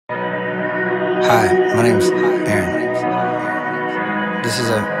Hi, my name's Aaron. This is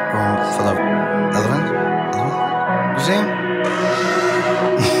a room full of elephants. You see him?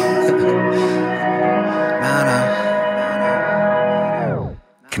 Nah.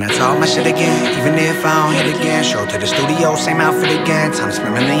 Can I talk my shit again? Even if I don't hit again. Show to the studio, same outfit again. Time to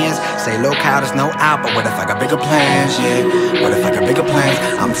spend millions. Say low-cow, there's no out. But what if I got bigger plans, yeah? What if I got bigger plans?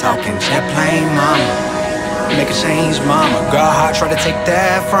 I'm talking jet plane, mama. Make a change, mama. God try to take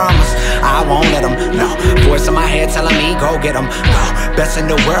that from us. I won't let them, no. Voice in my head telling me, go get them, no. Best in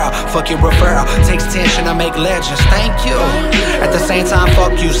the world, fuck your referral. Takes tension to make legends, thank you. At the same time,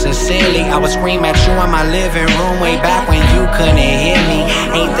 fuck you sincerely. I would scream at you in my living room way back when you couldn't hear me.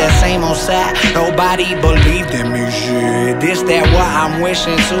 Ain't that same old side, nobody believed in me, shit. This, that, what I'm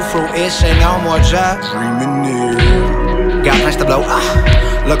wishing to fruition. No more just dreaming it. Got plans to blow,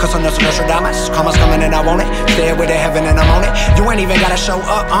 look us on the Nostradamus. Karma's coming and I want it. Stay with the heaven and I'm on it. You ain't even gotta show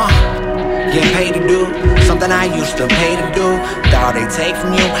up, getting paid to do something I used to pay to do. All they take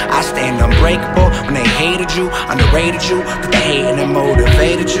from you, I stand unbreakable. When they hated you, underrated you, put the hate in and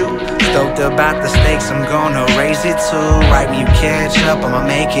motivated you. Stoked about the stakes, I'm gonna raise it too. Right when you catch up, I'ma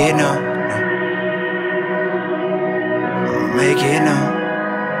make it new. I'ma make it new.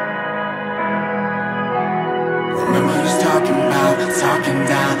 Remember who's talking about, talking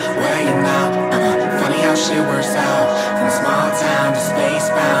down, where you now? Funny how shit works out. From small town to space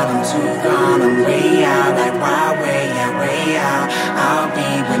bound, I'm too gone, I'm way out. Like why way, yeah, way out. I'll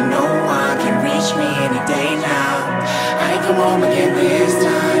be when no one can reach me any day now. I ain't come home again this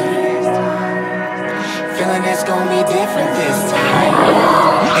time. Feeling it's gonna be different this time.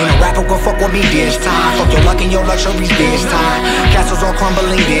 Ain't no rapper gon' fuck with me this time. Fuck your luck and your luxuries this time. Castles all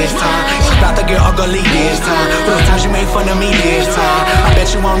crumbling this time. It's about to get ugly this time. Those times you made fun of me this time. I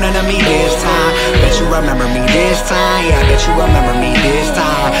bet you won't enemy this time. Bet you remember me this time. Yeah, I bet you remember me this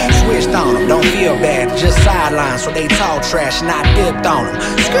time. Switched on them, don't feel bad, just sidelines. So they talk trash and I dipped on them.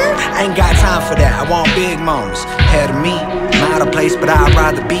 Skirt, I ain't got time for that, I want big moments. Ahead of me, not a place but I'd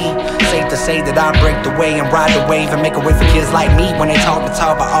rather be. Safe to say that I break the way and ride the wave and make a way for kids like me. When they talk the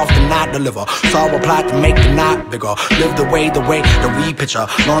talk, I often not deliver. So I plot to make the knot bigger. Live the way that we picture.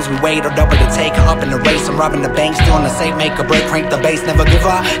 Long as we wait or double the take up in the race. I'm robbing the bank, still on the safe, make a break, crank the bass, never give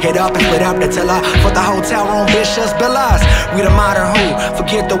up. Hit up and split up the tiller. For the hotel room, bitch, just bill us. We the modern who,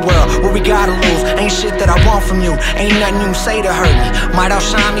 forget the world, what we gotta lose. Ain't shit that I want from you, ain't nothing you say to hurt me. Might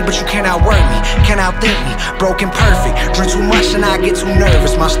outshine me, but you can't outwork me, can't outthink me. Broken perfect, drink too much and I get too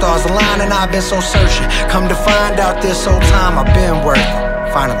nervous. My stars align and I've been so searching. Come to find out this whole time I've been worth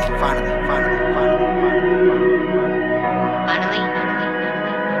it. Finally.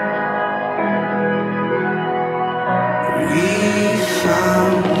 We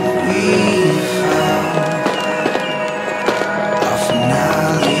found our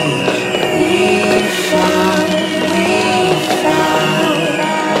finale. We found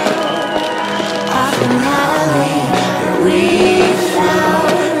our finale. We found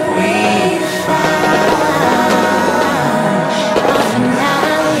our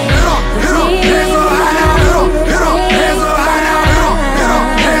finale. Hands up high now. Hands up high now. Hands up high now.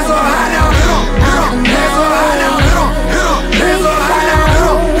 Hands up high now. Hands up high now. Hands up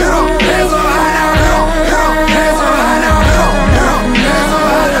high now. Hands up high now. Hands up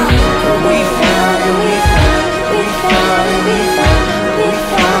high now. We found it. We found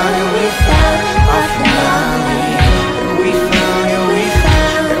our finale. We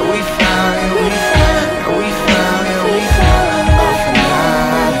found it. We found our finale.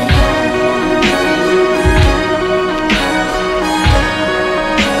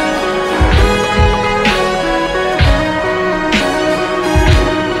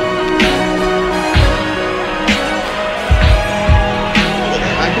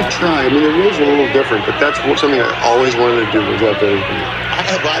 I could try. I mean, the rules are a little different, but that's something I always wanted to do. Was that very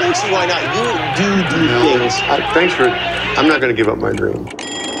I don't see why not. You do things. Thanks for. I'm not going to give up my dream.